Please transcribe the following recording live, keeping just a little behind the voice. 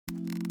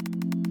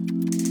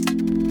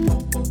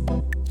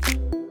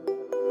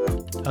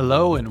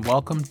Hello and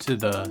welcome to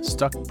the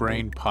Stuck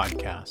Brain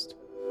Podcast.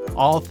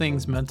 All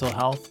things mental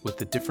health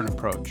with a different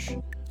approach.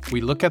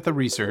 We look at the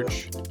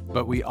research,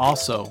 but we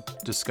also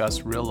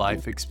discuss real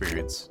life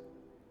experience.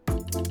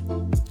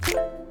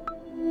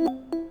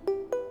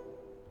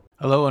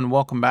 Hello and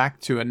welcome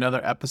back to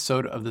another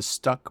episode of the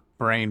Stuck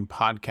Brain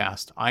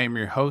Podcast. I am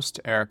your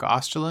host, Eric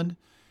Osterland,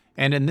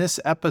 and in this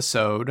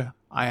episode,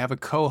 I have a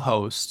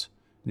co-host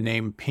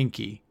named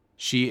Pinky.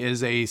 She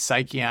is a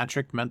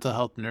psychiatric mental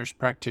health nurse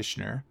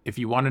practitioner. If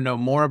you want to know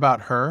more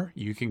about her,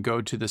 you can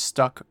go to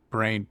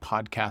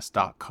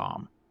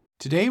thestuckbrainpodcast.com.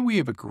 Today, we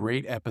have a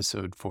great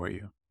episode for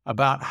you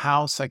about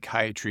how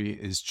psychiatry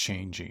is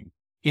changing.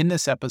 In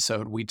this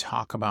episode, we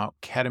talk about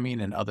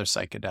ketamine and other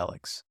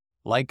psychedelics.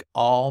 Like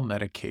all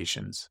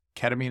medications,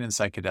 ketamine and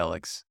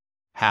psychedelics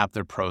have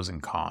their pros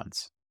and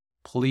cons.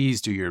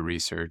 Please do your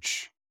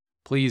research.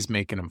 Please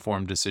make an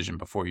informed decision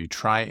before you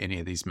try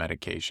any of these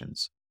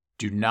medications.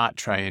 Do not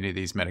try any of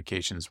these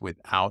medications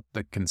without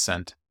the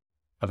consent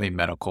of a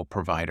medical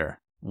provider.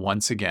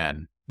 Once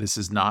again, this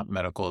is not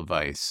medical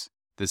advice.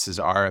 This is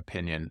our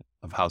opinion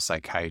of how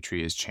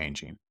psychiatry is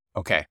changing.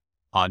 Okay,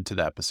 on to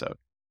the episode.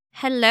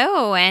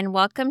 Hello, and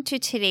welcome to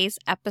today's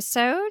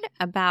episode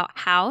about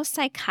how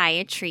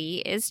psychiatry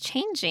is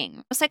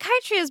changing.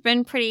 Psychiatry has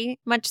been pretty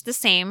much the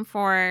same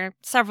for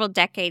several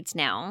decades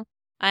now.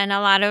 And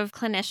a lot of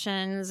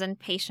clinicians and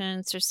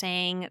patients are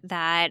saying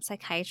that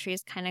psychiatry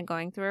is kind of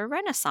going through a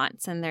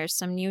renaissance and there's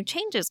some new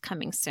changes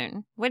coming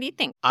soon. What do you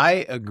think?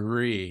 I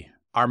agree.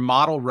 Our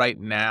model right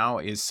now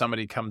is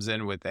somebody comes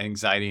in with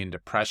anxiety and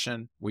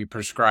depression. We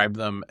prescribe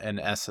them an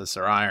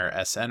SSRI or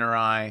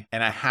SNRI.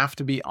 And I have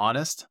to be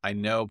honest, I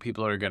know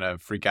people are going to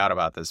freak out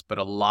about this, but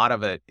a lot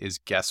of it is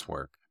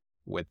guesswork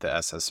with the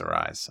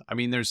SSRIs. I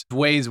mean, there's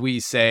ways we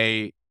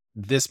say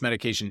this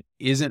medication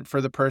isn't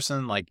for the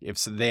person. Like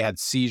if they had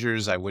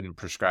seizures, I wouldn't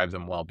prescribe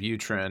them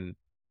Wellbutrin.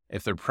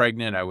 If they're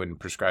pregnant, I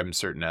wouldn't prescribe them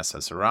certain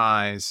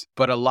SSRIs.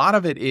 But a lot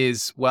of it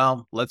is,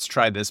 well, let's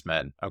try this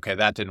med. Okay,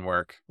 that didn't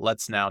work.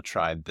 Let's now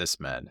try this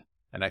med.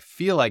 And I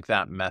feel like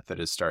that method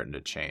is starting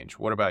to change.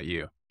 What about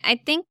you? I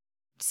think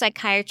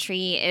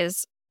psychiatry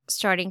is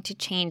starting to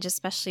change,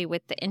 especially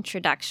with the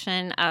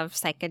introduction of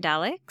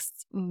psychedelics.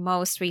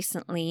 Most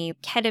recently,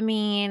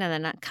 ketamine,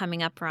 and then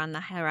coming up around the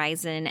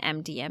horizon,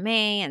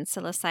 MDMA and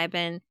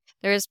psilocybin.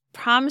 There is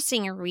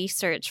promising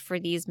research for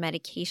these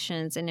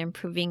medications in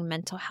improving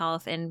mental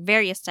health and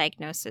various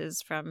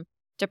diagnoses from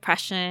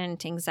depression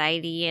to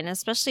anxiety and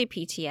especially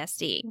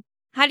PTSD.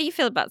 How do you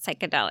feel about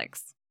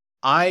psychedelics?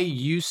 I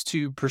used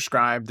to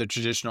prescribe the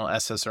traditional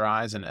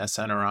SSRIs and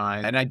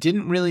SNRI, and I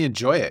didn't really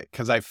enjoy it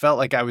because I felt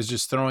like I was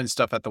just throwing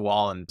stuff at the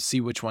wall and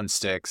see which one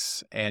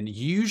sticks. And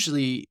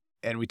usually,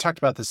 and we talked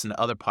about this in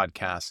other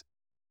podcasts,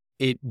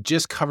 it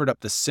just covered up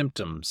the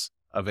symptoms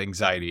of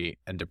anxiety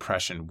and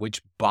depression,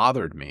 which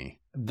bothered me.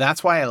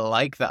 That's why I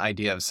like the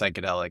idea of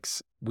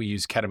psychedelics. We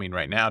use ketamine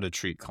right now to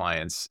treat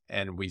clients,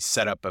 and we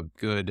set up a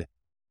good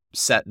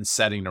set and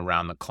setting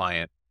around the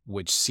client,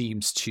 which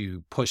seems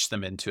to push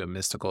them into a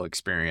mystical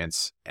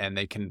experience. And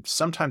they can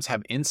sometimes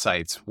have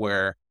insights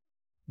where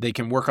they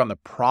can work on the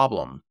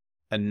problem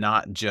and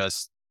not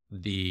just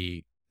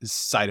the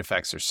side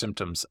effects or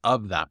symptoms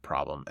of that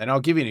problem. And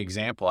I'll give you an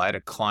example. I had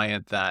a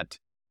client that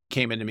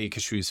came into me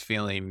because she was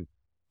feeling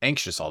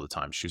anxious all the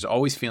time. She was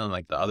always feeling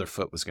like the other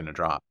foot was going to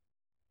drop.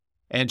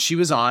 And she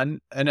was on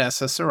an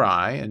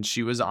SSRI and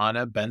she was on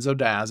a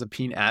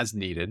benzodiazepine as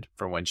needed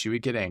for when she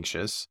would get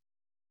anxious.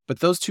 But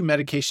those two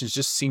medications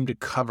just seemed to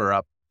cover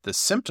up the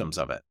symptoms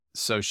of it.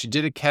 So she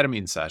did a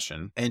ketamine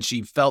session and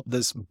she felt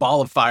this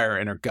ball of fire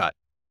in her gut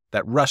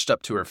that rushed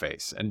up to her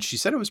face. And she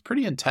said it was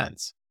pretty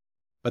intense.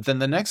 But then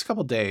the next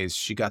couple of days,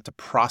 she got to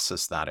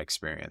process that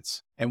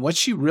experience. And what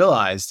she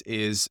realized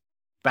is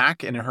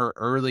back in her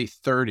early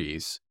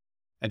 30s,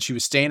 and she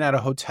was staying at a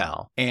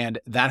hotel, and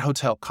that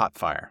hotel caught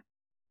fire.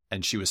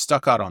 And she was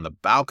stuck out on the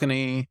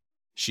balcony.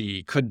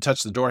 She couldn't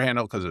touch the door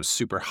handle because it was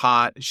super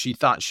hot. She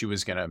thought she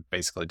was going to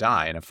basically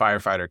die. And a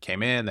firefighter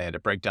came in. They had to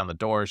break down the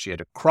door. She had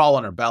to crawl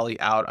on her belly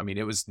out. I mean,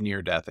 it was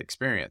near-death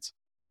experience.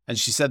 And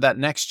she said that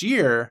next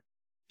year,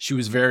 she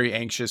was very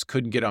anxious,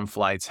 couldn't get on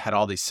flights, had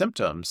all these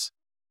symptoms.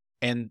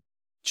 And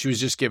she was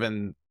just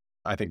given,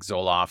 I think,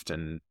 Zoloft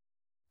and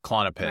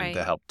Klonopin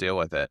to help deal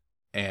with it.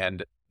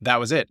 And that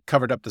was it,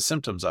 covered up the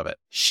symptoms of it.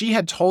 She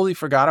had totally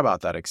forgot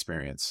about that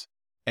experience.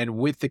 And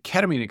with the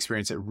ketamine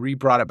experience, it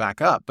re-brought it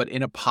back up, but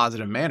in a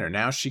positive manner.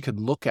 Now she could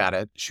look at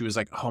it. She was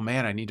like, oh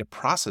man, I need to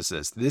process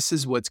this. This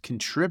is what's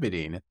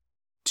contributing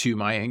to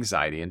my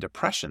anxiety and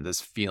depression,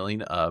 this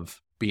feeling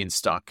of being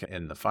stuck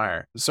in the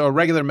fire. So a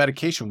regular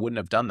medication wouldn't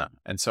have done that.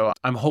 And so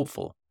I'm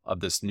hopeful of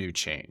this new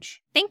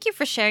change. Thank you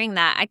for sharing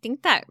that. I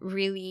think that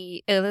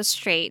really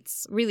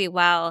illustrates really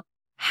well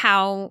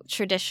how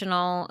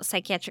traditional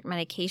psychiatric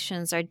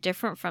medications are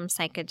different from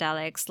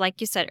psychedelics.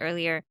 Like you said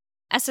earlier,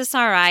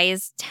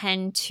 SSRIs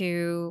tend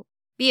to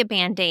be a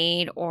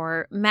Band-Aid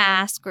or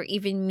mask or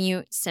even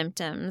mute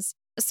symptoms.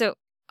 So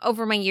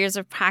over my years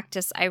of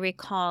practice, I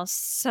recall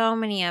so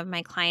many of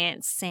my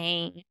clients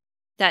saying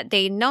that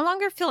they no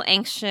longer feel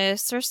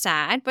anxious or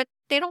sad, but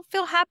they don't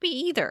feel happy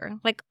either.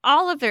 Like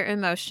all of their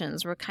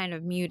emotions were kind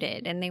of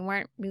muted and they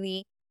weren't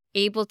really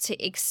able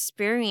to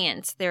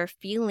experience their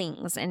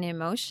feelings and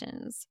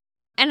emotions.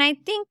 And I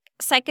think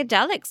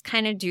psychedelics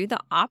kind of do the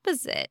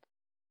opposite.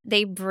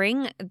 They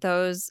bring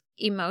those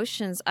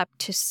emotions up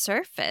to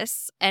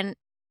surface and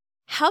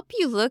help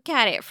you look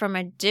at it from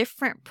a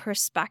different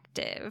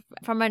perspective,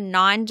 from a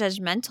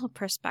non-judgmental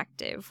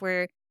perspective,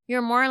 where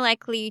you're more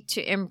likely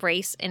to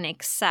embrace and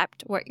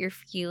accept what you're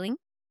feeling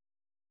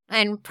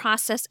and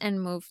process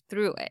and move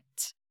through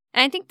it.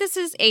 And I think this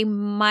is a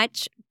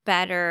much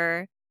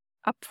better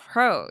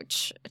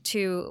approach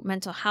to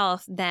mental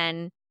health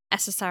than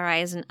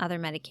SSRIs and other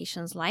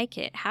medications like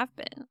it have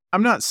been.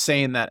 I'm not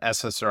saying that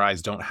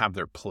SSRIs don't have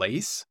their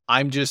place.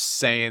 I'm just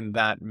saying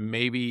that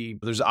maybe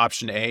there's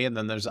option A and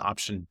then there's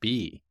option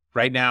B.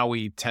 Right now,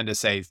 we tend to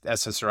say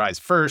SSRIs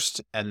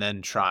first and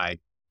then try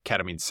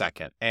ketamine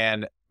second.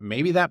 And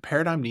maybe that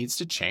paradigm needs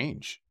to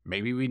change.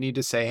 Maybe we need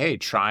to say, hey,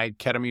 try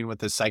ketamine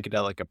with a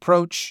psychedelic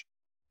approach.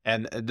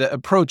 And the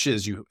approach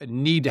is you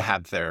need to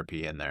have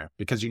therapy in there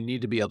because you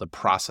need to be able to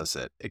process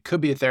it. It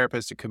could be a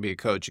therapist, it could be a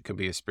coach, it could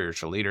be a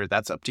spiritual leader.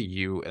 That's up to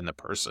you and the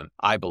person,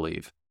 I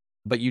believe.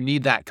 But you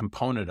need that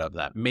component of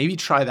that. Maybe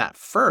try that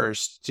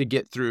first to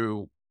get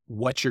through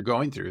what you're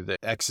going through, the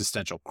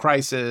existential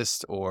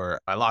crisis, or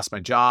I lost my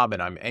job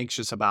and I'm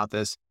anxious about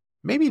this.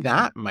 Maybe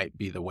that might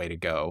be the way to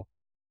go.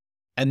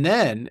 And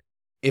then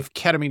if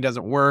ketamine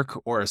doesn't work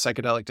or a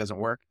psychedelic doesn't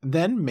work,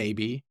 then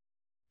maybe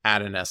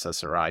add an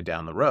SSRI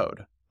down the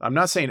road. I'm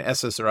not saying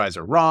SSRIs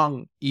are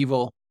wrong,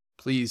 evil.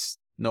 Please,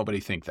 nobody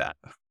think that.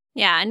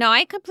 Yeah, no,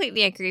 I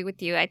completely agree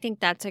with you. I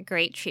think that's a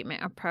great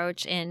treatment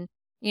approach in,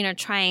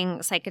 trying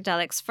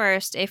psychedelics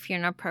first if you're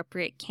an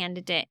appropriate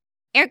candidate.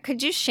 Eric,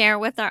 could you share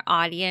with our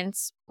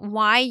audience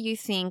why you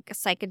think a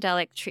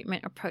psychedelic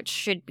treatment approach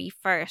should be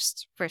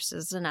first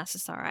versus an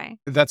SSRI?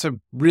 That's a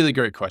really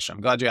great question.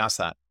 I'm glad you asked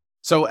that.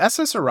 So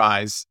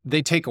SSRIs,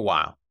 they take a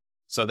while.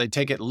 So they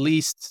take at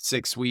least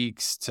 6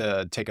 weeks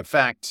to take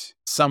effect.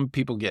 Some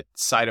people get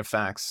side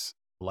effects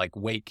like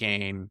weight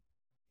gain,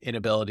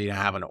 inability to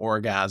have an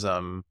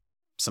orgasm,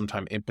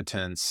 sometimes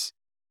impotence.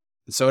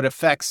 So it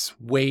affects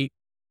weight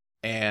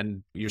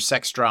and your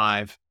sex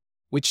drive,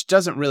 which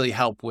doesn't really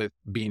help with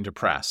being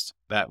depressed.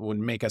 That would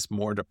make us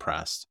more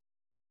depressed.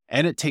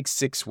 And it takes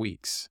 6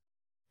 weeks.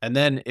 And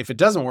then if it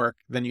doesn't work,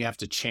 then you have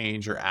to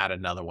change or add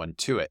another one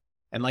to it.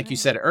 And like you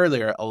said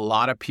earlier, a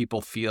lot of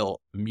people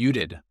feel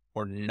muted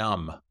or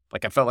numb.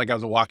 Like I felt like I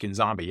was a walking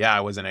zombie. Yeah,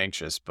 I wasn't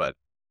anxious, but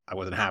I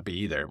wasn't happy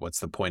either. What's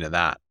the point of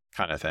that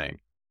kind of thing?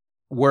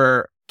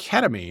 Where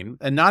ketamine,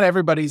 and not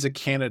everybody's a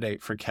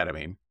candidate for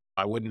ketamine.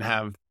 I wouldn't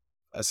have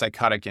a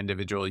psychotic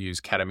individual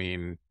use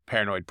ketamine,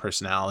 paranoid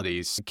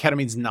personalities.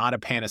 Ketamine's not a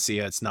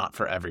panacea. It's not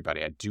for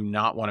everybody. I do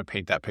not want to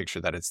paint that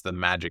picture that it's the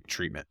magic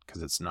treatment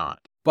because it's not.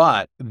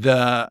 But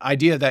the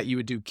idea that you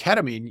would do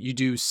ketamine, you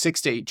do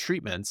 6 to 8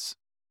 treatments.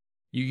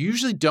 You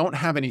usually don't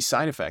have any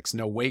side effects,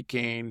 no weight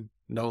gain,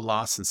 no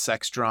loss in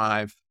sex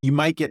drive. You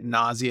might get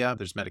nausea.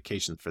 There's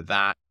medication for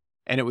that.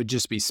 And it would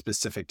just be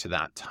specific to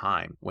that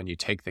time when you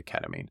take the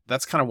ketamine.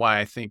 That's kind of why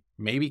I think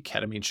maybe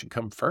ketamine should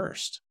come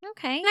first.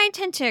 Okay. And I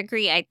tend to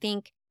agree. I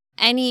think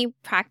any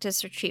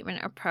practice or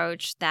treatment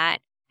approach that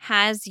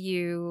has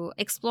you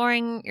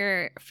exploring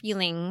your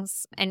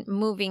feelings and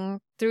moving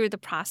through the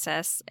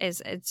process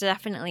is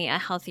definitely a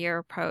healthier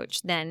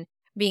approach than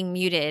being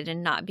muted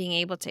and not being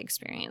able to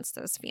experience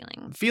those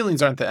feelings.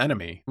 Feelings aren't the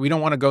enemy. We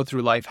don't want to go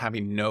through life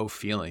having no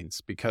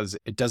feelings because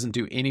it doesn't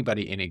do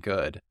anybody any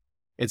good.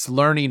 It's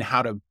learning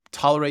how to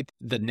tolerate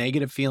the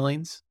negative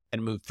feelings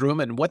and move through them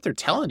and what they're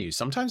telling you.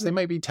 Sometimes they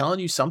might be telling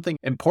you something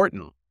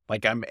important,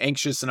 like I'm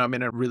anxious and I'm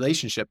in a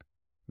relationship.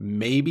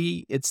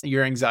 Maybe it's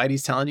your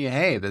anxiety's telling you,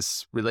 hey,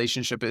 this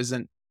relationship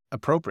isn't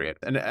appropriate.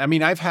 And I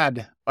mean, I've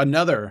had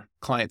another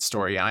client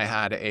story. I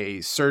had a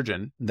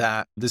surgeon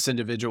that this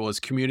individual was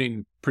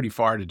commuting pretty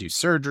far to do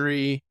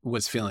surgery,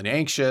 was feeling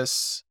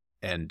anxious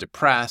and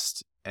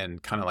depressed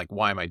and kind of like,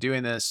 why am I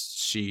doing this?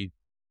 She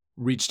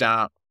reached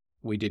out.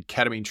 We did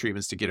ketamine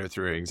treatments to get her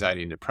through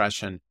anxiety and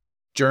depression.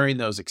 During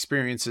those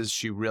experiences,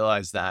 she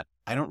realized that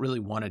I don't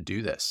really want to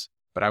do this,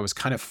 but I was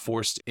kind of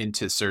forced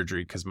into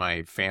surgery because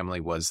my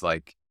family was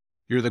like,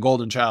 you're the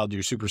golden child,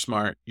 you're super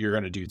smart, you're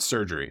going to do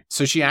surgery.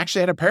 So she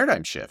actually had a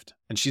paradigm shift.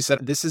 And she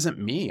said, this isn't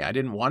me. I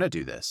didn't want to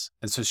do this.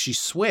 And so she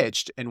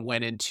switched and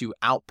went into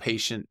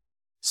outpatient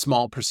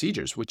small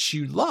procedures, which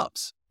she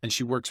loves. And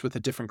she works with a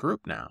different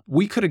group now.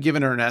 We could have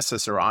given her an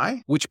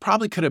SSRI, which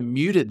probably could have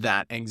muted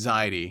that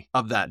anxiety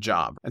of that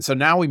job. And so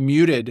now we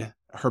muted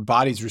her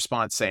body's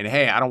response saying,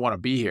 hey, I don't want to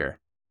be here.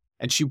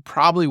 And she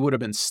probably would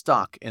have been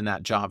stuck in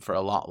that job for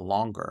a lot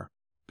longer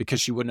because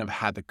she wouldn't have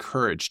had the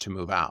courage to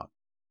move out.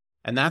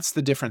 And that's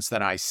the difference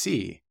that I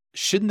see.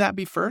 Shouldn't that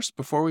be first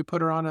before we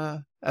put her on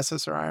a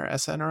SSRI or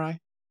SNRI?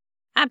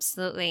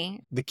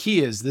 Absolutely. The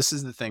key is, this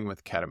is the thing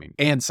with ketamine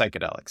and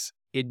psychedelics.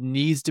 It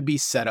needs to be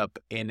set up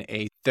in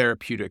a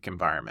therapeutic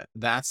environment.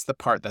 That's the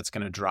part that's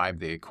going to drive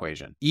the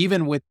equation.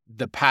 Even with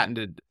the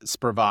patented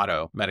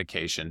Spravato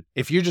medication,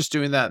 if you're just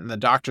doing that in the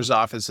doctor's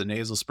office, a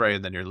nasal spray,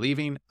 and then you're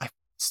leaving, I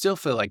still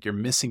feel like you're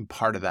missing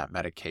part of that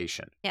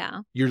medication.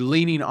 Yeah. You're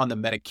leaning on the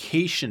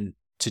medication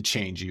to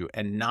change you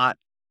and not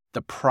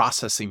the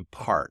processing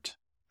part.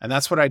 And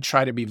that's what I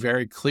try to be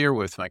very clear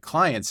with my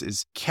clients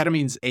is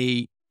ketamine's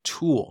a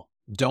tool.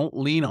 Don't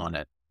lean on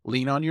it.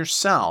 Lean on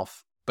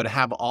yourself, but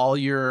have all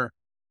your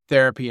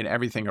therapy and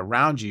everything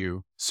around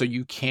you so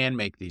you can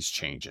make these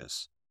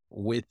changes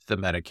with the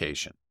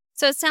medication.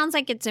 So it sounds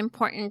like it's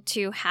important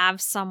to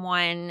have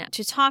someone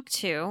to talk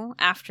to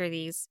after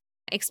these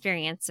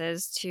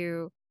experiences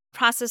to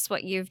process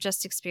what you've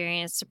just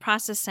experienced, to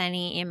process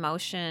any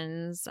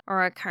emotions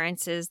or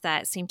occurrences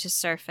that seem to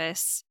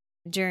surface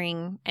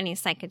during any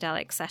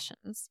psychedelic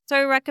sessions. So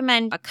I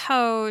recommend a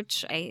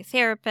coach, a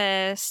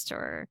therapist,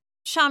 or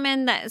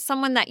shaman,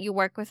 someone that you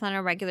work with on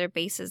a regular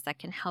basis that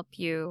can help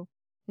you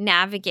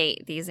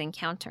navigate these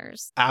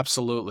encounters.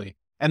 Absolutely.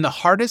 And the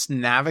hardest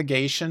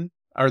navigation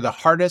or the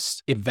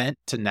hardest event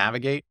to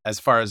navigate as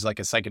far as like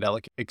a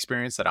psychedelic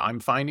experience that I'm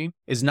finding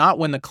is not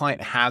when the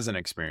client has an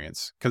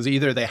experience, because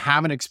either they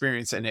have an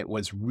experience and it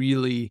was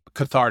really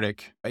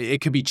cathartic. It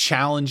could be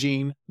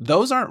challenging.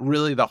 Those aren't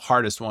really the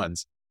hardest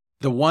ones.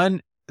 The one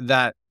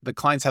that the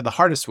clients have the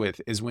hardest with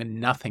is when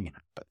nothing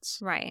happens.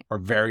 Right. Or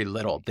very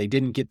little. They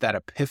didn't get that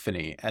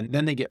epiphany. And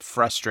then they get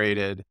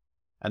frustrated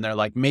and they're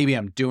like, maybe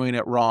I'm doing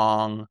it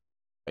wrong.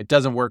 It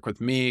doesn't work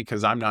with me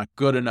because I'm not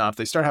good enough.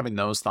 They start having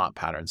those thought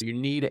patterns. You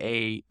need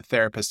a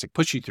therapist to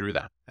push you through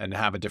that and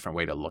have a different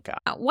way to look at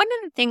it. One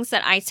of the things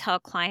that I tell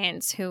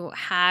clients who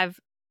have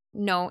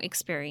no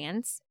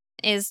experience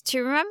is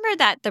to remember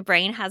that the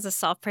brain has a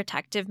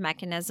self-protective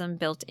mechanism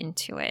built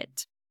into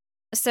it.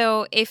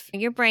 So if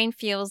your brain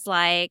feels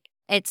like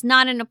it's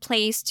not in a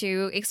place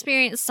to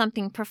experience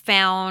something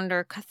profound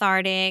or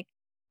cathartic,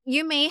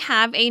 you may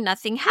have a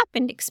nothing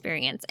happened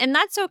experience, and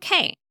that's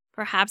okay.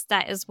 Perhaps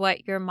that is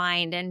what your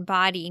mind and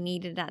body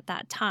needed at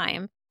that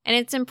time. And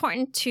it's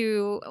important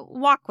to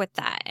walk with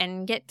that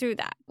and get through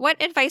that.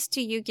 What advice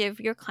do you give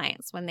your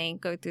clients when they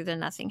go through the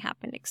nothing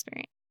happened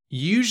experience?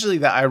 Usually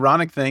the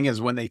ironic thing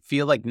is when they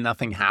feel like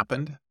nothing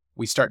happened,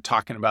 we start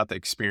talking about the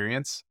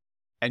experience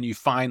and you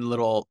find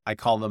little, I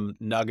call them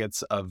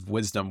nuggets of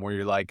wisdom where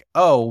you're like,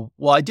 oh,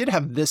 well, I did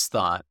have this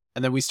thought.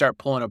 And then we start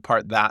pulling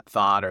apart that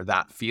thought or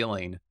that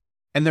feeling.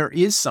 And there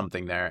is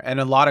something there. And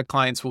a lot of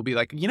clients will be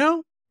like,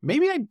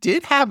 maybe I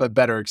did have a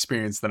better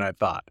experience than I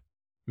thought.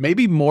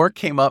 Maybe more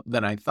came up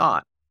than I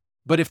thought.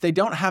 But if they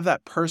don't have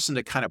that person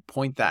to kind of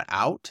point that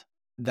out,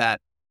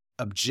 that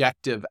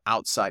objective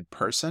outside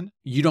person,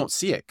 you don't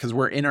see it because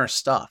we're in our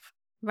stuff.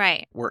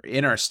 Right. We're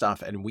in our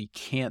stuff and we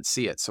can't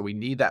see it. So we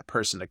need that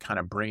person to kind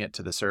of bring it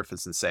to the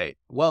surface and say,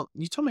 well,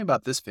 you told me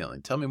about this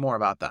feeling. Tell me more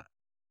about that.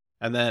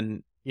 And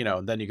then,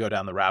 then you go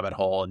down the rabbit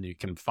hole and you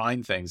can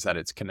find things that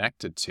it's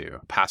connected to,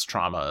 past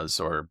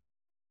traumas or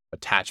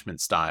attachment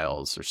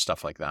styles or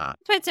stuff like that.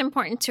 So it's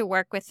important to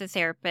work with a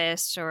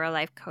therapist or a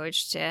life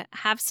coach to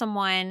have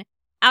someone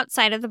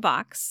outside of the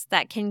box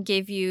that can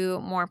give you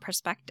more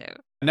perspective.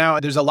 Now,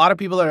 there's a lot of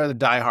people that are the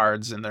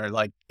diehards and they're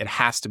like, it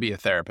has to be a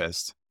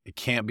therapist. It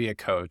can't be a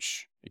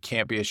coach. It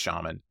can't be a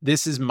shaman.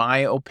 This is my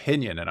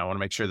opinion. And I want to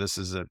make sure this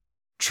is a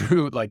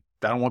true, I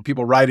don't want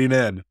people writing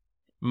in.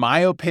 My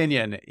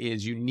opinion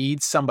is you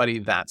need somebody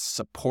that's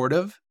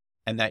supportive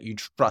and that you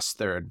trust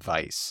their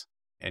advice.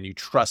 And you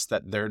trust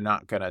that they're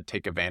not going to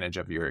take advantage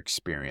of your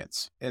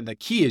experience. And the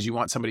key is you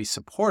want somebody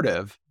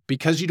supportive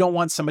because you don't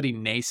want somebody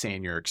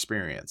naysaying your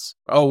experience.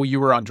 Oh, you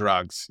were on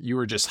drugs. You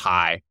were just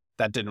high.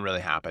 That didn't really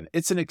happen.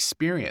 It's an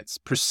experience.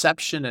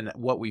 Perception and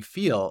what we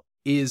feel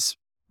is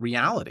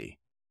reality,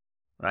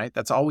 right?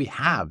 That's all we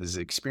have is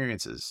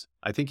experiences.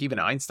 I think even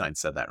Einstein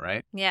said that,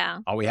 right? Yeah.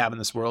 All we have in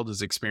this world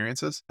is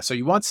experiences. So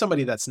you want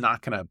somebody that's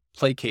not going to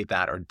placate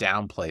that or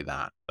downplay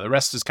that. The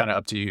rest is kind of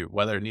up to you,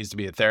 whether it needs to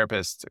be a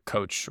therapist, a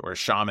coach, or a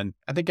shaman.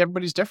 I think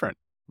everybody's different,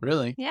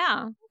 really.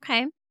 Yeah.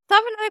 Okay. So I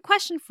have another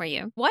question for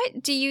you.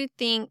 What do you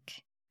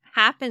think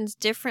happens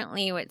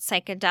differently with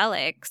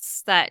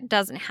psychedelics that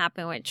doesn't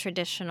happen with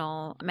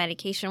traditional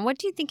medication? What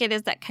do you think it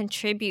is that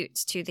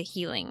contributes to the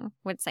healing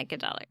with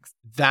psychedelics?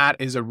 That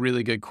is a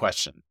really good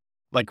question.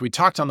 Like we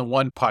talked on the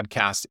one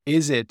podcast,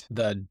 is it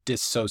the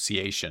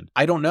dissociation?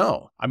 I don't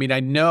know. I mean, I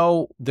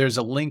know there's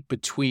a link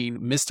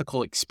between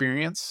mystical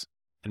experience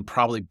and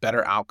probably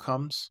better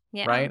outcomes,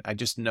 right? I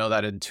just know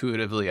that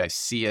intuitively. I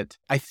see it.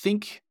 I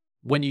think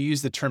when you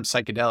use the term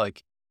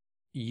psychedelic,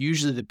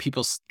 usually the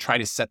people try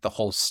to set the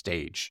whole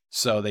stage.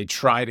 So they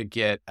try to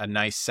get a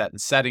nice set and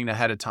setting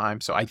ahead of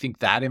time. So I think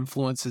that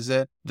influences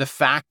it. The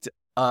fact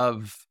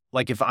of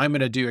if I'm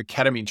going to do a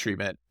ketamine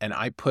treatment and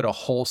I put a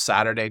whole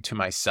Saturday to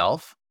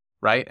myself,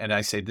 right? And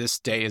I say, this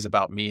day is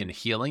about me and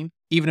healing.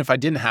 Even if I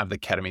didn't have the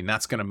ketamine,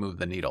 that's going to move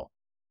the needle.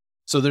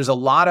 So there's a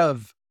lot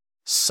of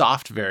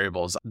soft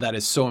variables that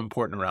is so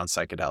important around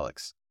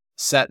psychedelics.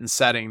 Set and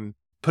setting,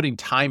 putting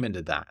time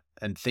into that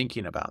and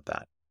thinking about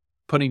that.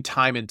 Putting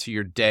time into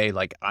your day,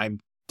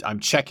 I'm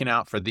checking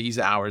out for these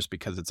hours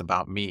because it's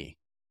about me.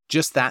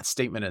 Just that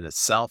statement in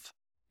itself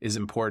is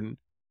important.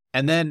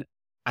 And then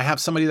I have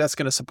somebody that's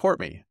going to support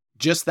me.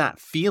 Just that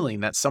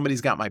feeling that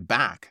somebody's got my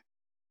back,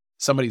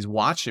 somebody's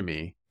watching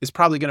me is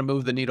probably going to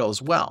move the needle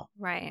as well.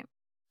 Right.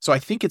 So I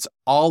think it's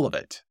all of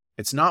it.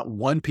 It's not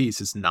one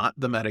piece. It's not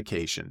the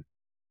medication,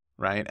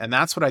 right? And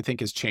that's what I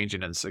think is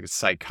changing in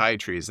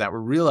psychiatry, is that we're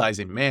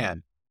realizing,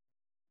 man,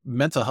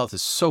 mental health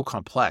is so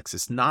complex.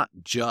 It's not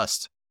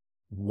just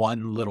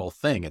one little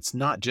thing. It's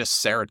not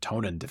just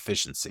serotonin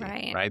deficiency,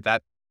 right?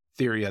 That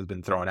theory has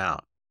been thrown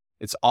out.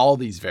 It's all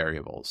these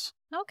variables.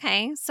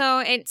 Okay, so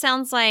it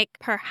sounds like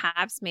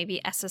perhaps maybe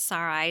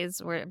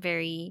SSRIs were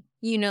very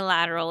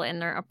unilateral in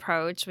their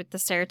approach with the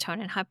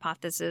serotonin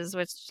hypothesis,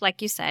 which,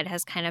 like you said,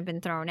 has kind of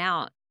been thrown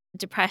out.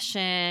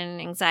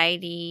 Depression,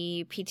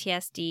 anxiety,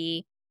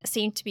 PTSD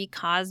seem to be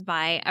caused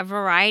by a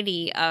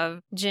variety of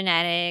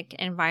genetic,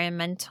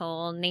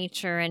 environmental,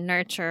 nature, and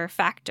nurture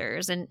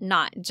factors, and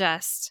not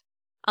just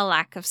a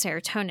lack of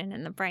serotonin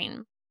in the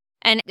brain.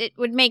 And it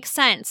would make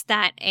sense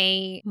that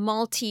a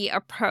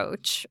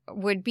multi-approach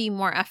would be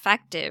more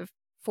effective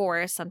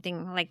for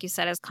something, like you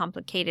said, as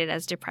complicated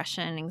as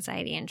depression,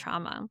 anxiety, and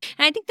trauma.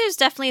 And I think there's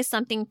definitely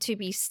something to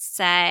be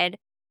said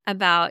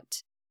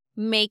about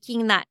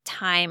making that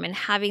time and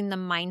having the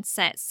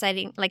mindset,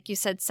 setting, like you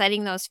said,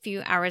 setting those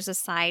few hours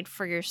aside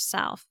for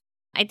yourself.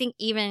 I think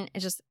even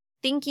just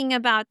thinking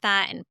about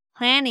that and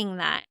planning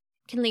that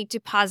can lead to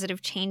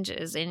positive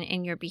changes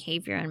in your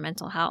behavior and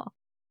mental health.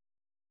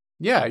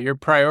 Yeah, you're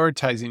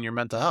prioritizing your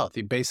mental health.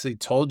 You basically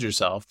told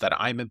yourself that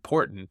I'm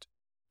important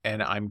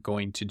and I'm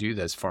going to do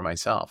this for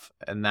myself.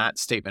 And that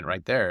statement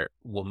right there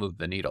will move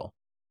the needle.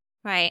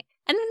 Right.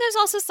 And then there's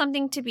also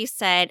something to be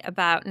said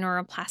about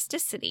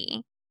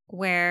neuroplasticity,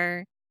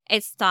 where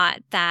it's thought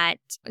that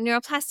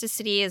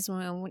neuroplasticity is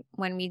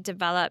when we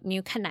develop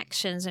new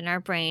connections in our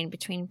brain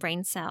between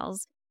brain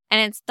cells. And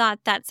it's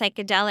thought that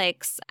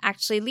psychedelics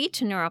actually lead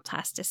to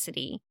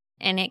neuroplasticity.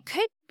 And it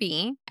could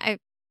be. I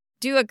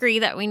do agree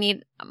that we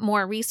need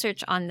more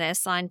research on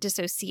this, on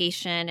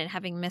dissociation and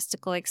having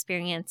mystical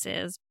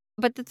experiences.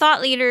 But the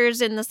thought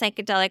leaders in the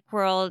psychedelic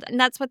world, and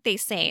that's what they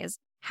say, is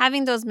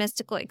having those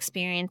mystical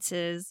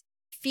experiences,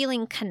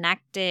 feeling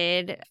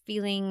connected,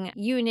 feeling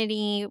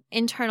unity,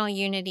 internal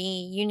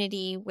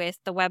unity with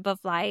the web of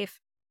life,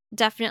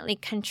 definitely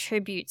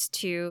contributes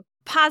to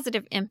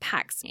positive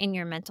impacts in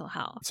your mental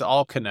health. It's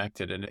all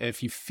connected. And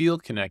if you feel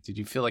connected,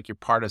 you feel like you're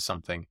part of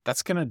something,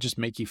 that's going to just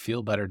make you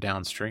feel better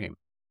downstream.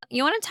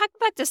 You want to talk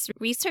about this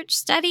research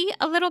study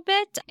a little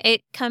bit?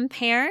 It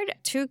compared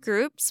two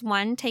groups,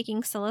 one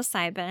taking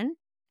psilocybin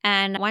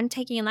and one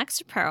taking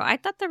Lexapro. I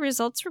thought the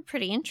results were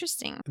pretty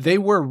interesting. They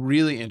were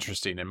really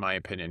interesting, in my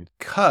opinion,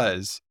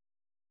 because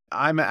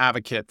I'm an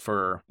advocate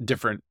for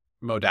different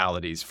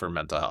modalities for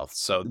mental health.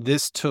 So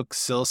this took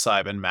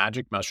psilocybin,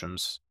 magic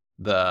mushrooms,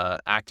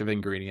 the active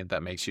ingredient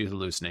that makes you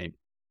hallucinate,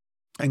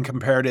 and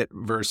compared it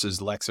versus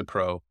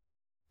Lexapro,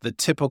 the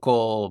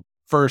typical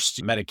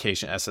first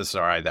medication,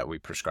 SSRI, that we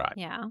prescribe.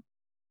 Yeah.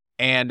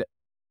 And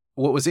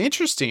what was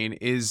interesting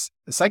is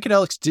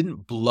psychedelics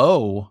didn't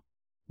blow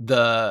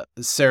the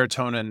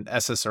serotonin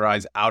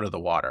SSRIs out of the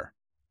water.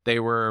 They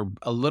were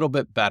a little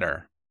bit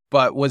better.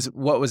 But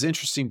what was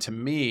interesting to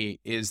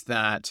me is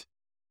that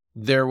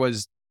there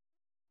was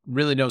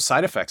really no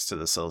side effects to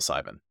the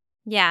psilocybin.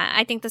 Yeah,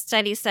 I think the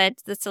study said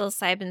the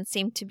psilocybin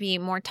seemed to be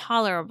more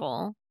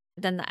tolerable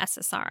than the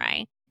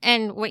SSRI.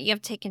 And what you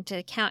have to take into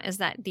account is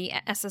that the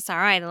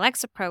SSRI, the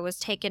Lexapro, was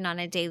taken on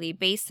a daily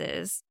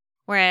basis,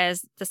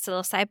 whereas the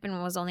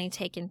psilocybin was only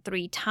taken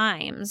 3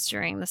 times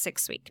during the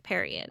 6-week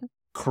period.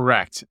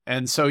 Correct.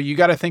 And so you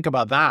got to think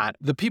about that.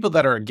 The people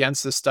that are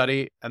against this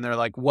study, and they're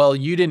like, well,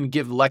 you didn't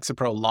give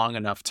Lexapro long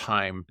enough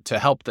time to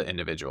help the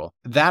individual.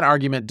 That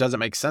argument doesn't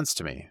make sense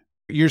to me.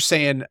 You're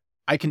saying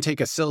I can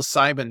take a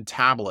psilocybin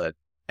tablet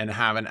and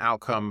have an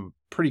outcome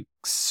pretty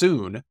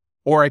soon,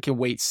 or I can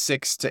wait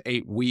 6 to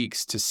 8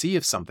 weeks to see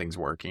if something's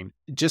working.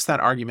 Just that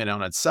argument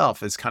on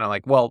itself is kind of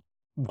like, well,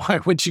 why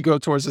would you go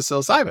towards the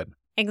psilocybin?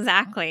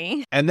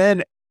 Exactly. And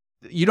then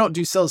you don't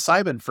do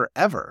psilocybin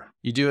forever.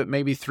 You do it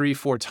maybe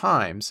 3-4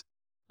 times.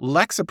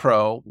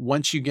 Lexapro,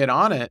 once you get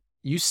on it,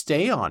 you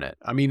stay on it.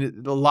 I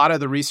mean, a lot of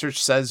the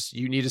research says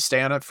you need to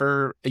stay on it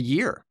for a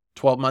year,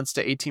 12 months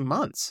to 18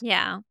 months.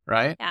 Yeah.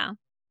 Right? Yeah.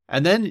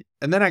 And then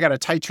I got to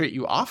titrate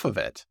you off of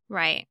it.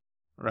 Right.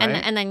 Right.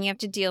 And then you have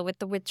to deal with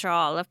the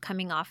withdrawal of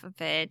coming off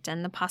of it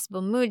and the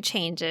possible mood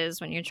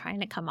changes when you're trying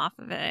to come off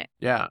of it.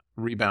 Yeah.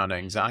 Rebound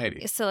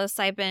anxiety.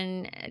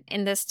 Psilocybin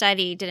in this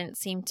study didn't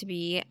seem to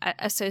be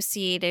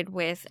associated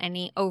with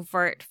any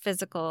overt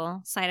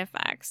physical side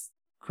effects.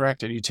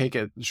 Correct. And you take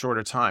it a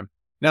shorter time.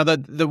 Now,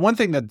 the one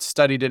thing that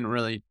study didn't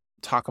really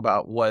talk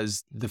about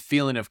was the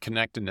feeling of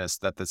connectedness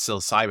that the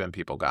psilocybin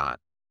people got.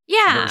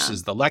 Yeah.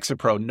 Versus the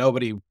Lexapro.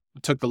 Nobody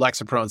took the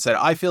Lexapro and said,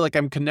 I feel like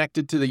I'm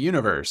connected to the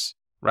universe.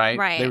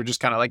 Right? They were just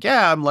kind of like,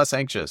 yeah, I'm less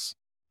anxious.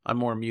 I'm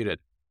more muted.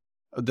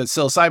 The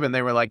psilocybin,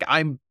 they were like,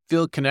 I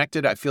feel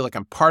connected. I feel like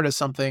I'm part of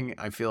something.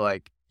 I feel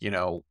like,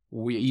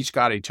 we each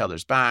got each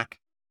other's back.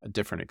 A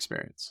different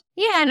experience.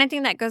 Yeah. And I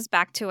think that goes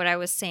back to what I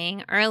was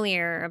saying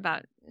earlier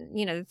about,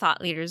 the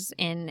thought leaders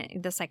in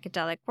the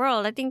psychedelic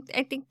world. I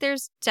think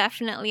there's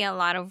definitely a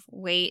lot of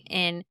weight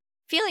in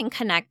feeling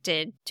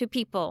connected to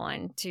people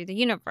and to the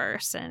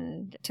universe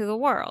and to the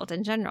world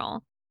in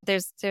general.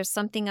 There's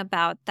something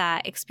about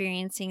that,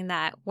 experiencing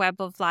that web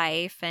of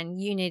life and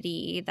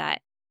unity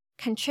that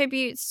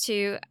contributes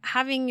to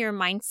having your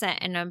mindset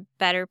in a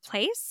better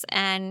place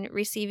and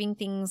receiving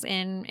things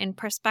in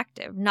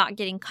perspective, not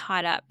getting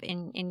caught up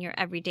in your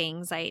everyday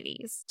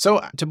anxieties.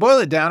 So to boil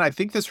it down, I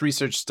think this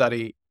research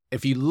study,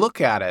 if you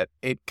look at it,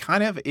 it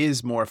kind of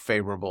is more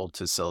favorable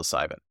to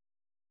psilocybin.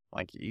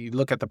 Like you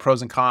look at the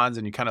pros and cons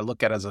and you kind of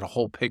look at it as a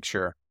whole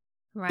picture.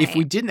 Right. If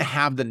we didn't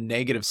have the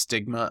negative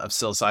stigma of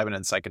psilocybin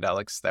and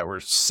psychedelics that were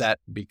set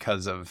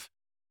because of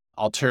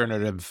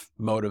alternative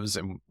motives,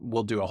 and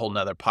we'll do a whole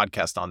nother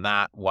podcast on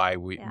that, why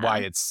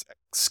it's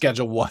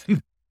Schedule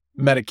 1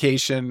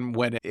 medication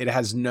when it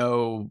has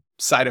no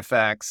side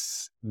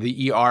effects.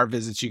 The ER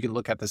visits, you can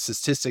look at the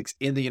statistics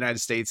in the United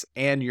States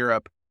and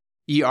Europe.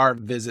 ER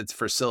visits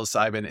for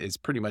psilocybin is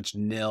pretty much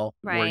nil.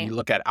 Right. Where you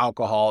look at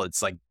alcohol,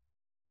 it's like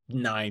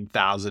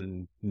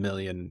 9,000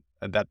 million.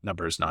 That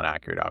number is not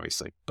accurate,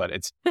 obviously, but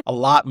it's a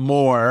lot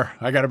more.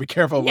 I got to be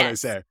careful what I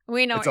say.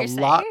 We know it's what you're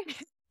saying.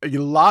 A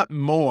lot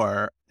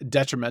more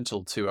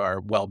detrimental to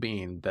our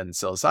well-being than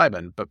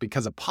psilocybin, but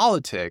because of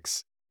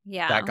politics,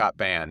 that got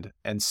banned.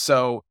 And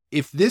so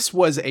if this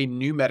was a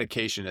new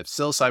medication, if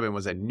psilocybin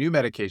was a new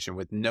medication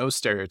with no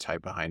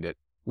stereotype behind it,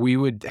 we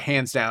would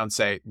hands down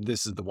say,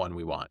 this is the one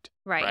we want.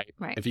 Right.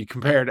 If you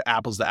compared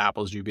apples to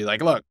apples, you'd be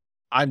like, look,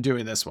 I'm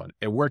doing this one.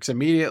 It works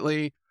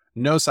immediately,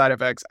 no side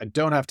effects. I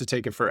don't have to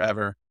take it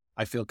forever.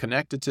 I feel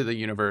connected to the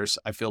universe.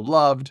 I feel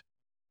loved.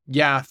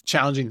 Yeah,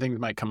 challenging things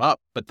might come up,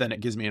 but then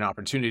it gives me an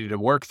opportunity to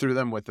work through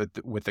them with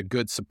a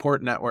good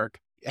support network.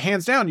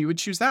 Hands down, you would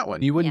choose that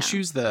one. You wouldn't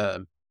choose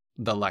the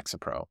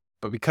Lexapro.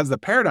 But because the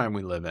paradigm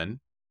we live in,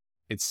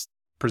 it's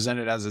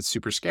presented as it's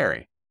super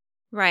scary.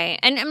 Right.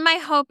 And my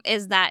hope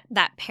is that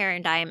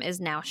paradigm is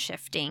now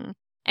shifting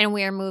and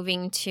we're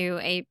moving to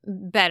a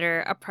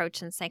better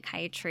approach in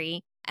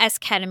psychiatry. As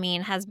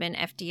ketamine has been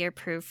FDA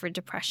approved for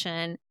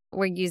depression,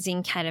 we're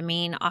using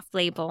ketamine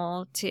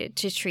off-label to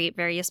treat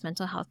various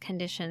mental health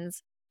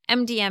conditions.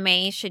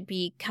 MDMA should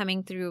be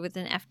coming through with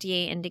an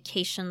FDA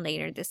indication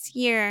later this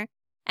year.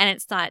 And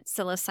it's thought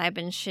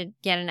psilocybin should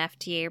get an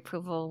FDA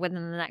approval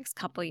within the next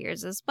couple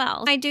years as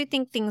well. I do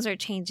think things are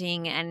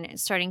changing and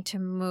starting to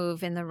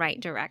move in the right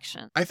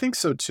direction. I think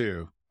so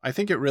too. I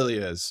think it really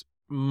is.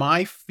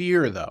 My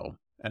fear, though,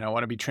 and I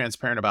want to be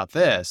transparent about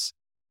this,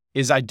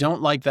 is I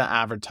don't like the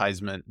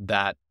advertisement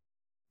that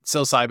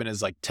psilocybin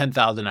is like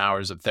 10,000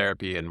 hours of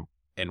therapy in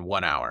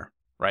 1 hour,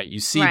 right?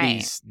 You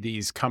see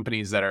these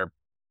companies that are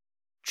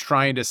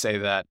trying to say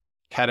that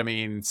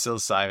ketamine,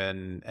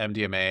 psilocybin,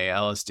 MDMA,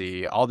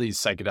 LSD, all these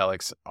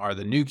psychedelics are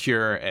the new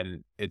cure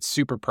and it's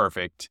super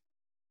perfect.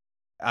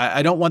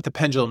 I don't want the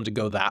pendulum to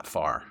go that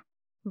far.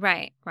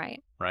 Right. I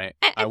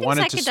think want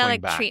it to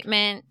swing back. Psychedelic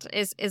treatment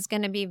is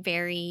going to be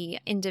very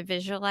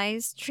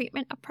individualized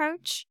treatment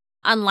approach.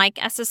 Unlike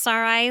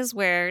SSRIs,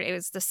 where it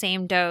was the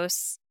same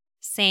dose,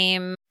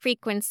 same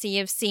frequency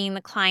of seeing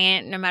the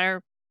client, no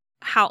matter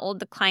how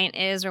old the client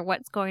is or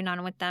what's going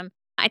on with them.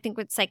 I think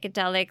with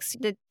psychedelics,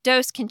 the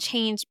dose can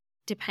change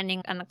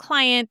depending on the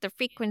client. The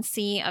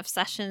frequency of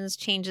sessions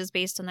changes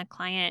based on the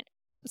client.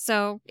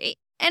 So, and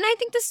I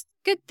think this is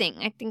a good thing.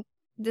 I think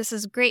this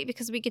is great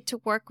because we get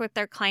to work with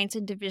our clients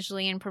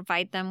individually and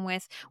provide them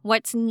with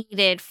what's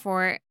needed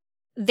for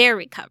their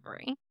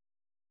recovery.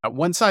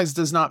 One size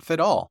does not fit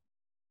all.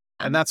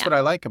 And that's what I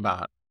like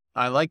about.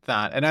 I like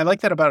that. And I like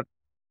that about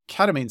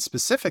ketamine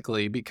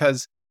specifically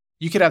because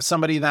you could have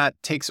somebody that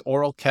takes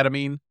oral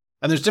ketamine,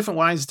 and there's different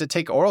ways to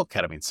take oral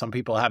ketamine. Some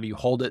people have you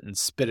hold it and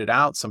spit it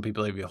out. Some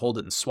people have you hold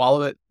it and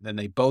swallow it. And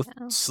they both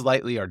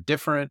slightly are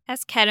different.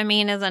 As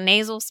ketamine is a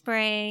nasal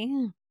spray.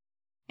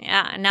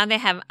 Yeah, now they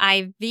have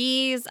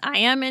IVs,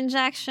 IM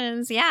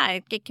injections. Yeah,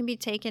 it can be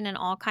taken in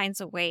all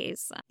kinds of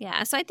ways.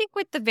 Yeah, so I think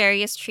with the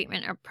various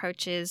treatment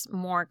approaches,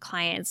 more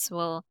clients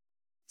will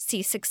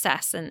see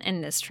success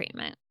in this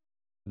treatment.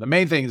 The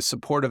main thing is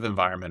supportive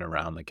environment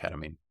around the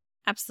ketamine.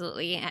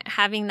 Absolutely.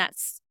 Having that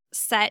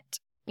set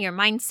your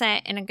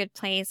mindset in a good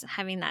place,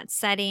 having that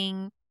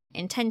setting,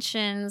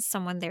 intentions,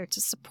 someone there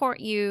to support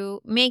you,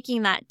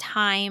 making that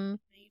time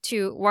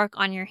to work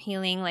on your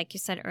healing, like you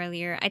said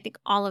earlier. I think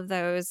all of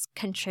those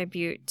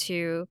contribute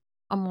to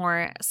a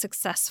more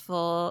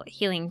successful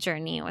healing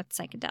journey with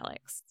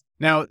psychedelics.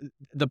 Now,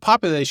 the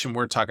population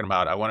we're talking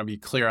about, I want to be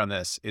clear on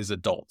this, is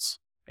adults,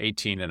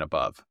 18 and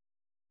above.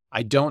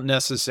 I don't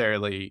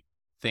necessarily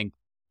think,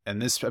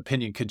 and this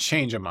opinion could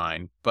change of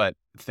mine, but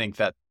think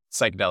that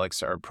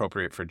psychedelics are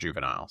appropriate for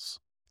juveniles.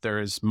 There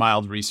is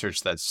mild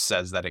research that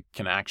says that it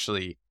can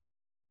actually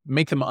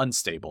make them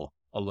unstable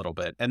a little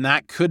bit. And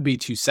that could be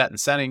to set and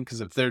setting,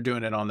 because if they're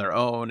doing it on their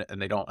own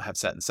and they don't have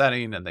set and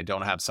setting and they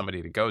don't have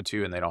somebody to go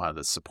to and they don't have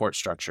the support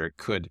structure, it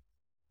could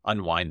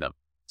unwind them.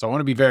 So I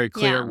want to be very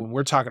clear when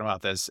we're talking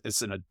about this,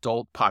 it's an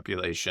adult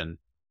population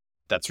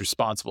that's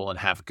responsible and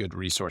have good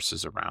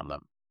resources around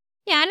them.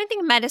 Yeah, and I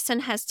think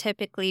medicine has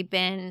typically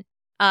been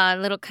a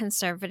little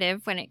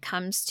conservative when it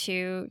comes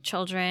to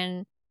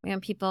children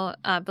people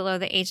below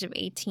the age of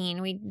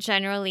 18, we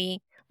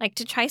generally like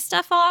to try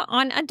stuff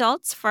on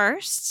adults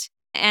first.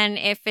 And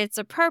if it's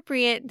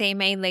appropriate, they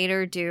may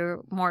later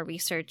do more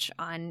research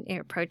on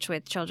approach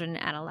with children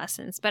and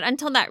adolescents. But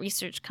until that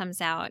research comes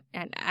out,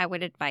 and I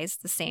would advise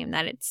the same,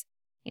 that it's,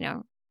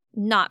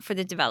 not for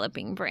the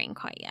developing brain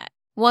quite yet.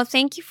 Well,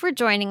 thank you for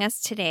joining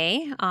us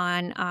today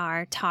on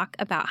our talk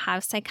about how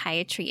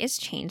psychiatry is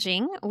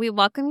changing. We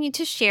welcome you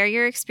to share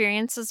your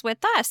experiences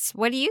with us.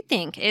 What do you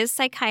think? Is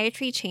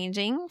psychiatry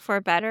changing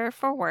for better or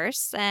for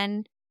worse?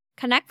 And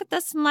connect with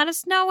us and let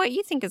us know what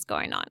you think is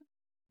going on.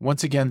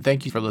 Once again,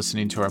 thank you for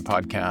listening to our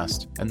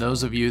podcast. And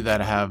those of you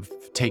that have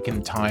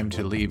taken time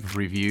to leave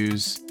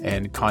reviews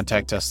and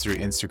contact us through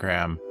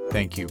Instagram,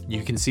 thank you.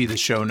 You can see the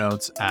show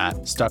notes at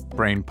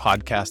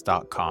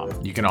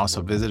stuckbrainpodcast.com. You can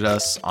also visit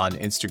us on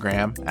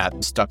Instagram at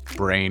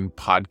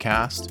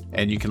stuckbrainpodcast,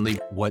 and you can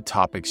leave what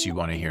topics you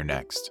want to hear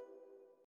next.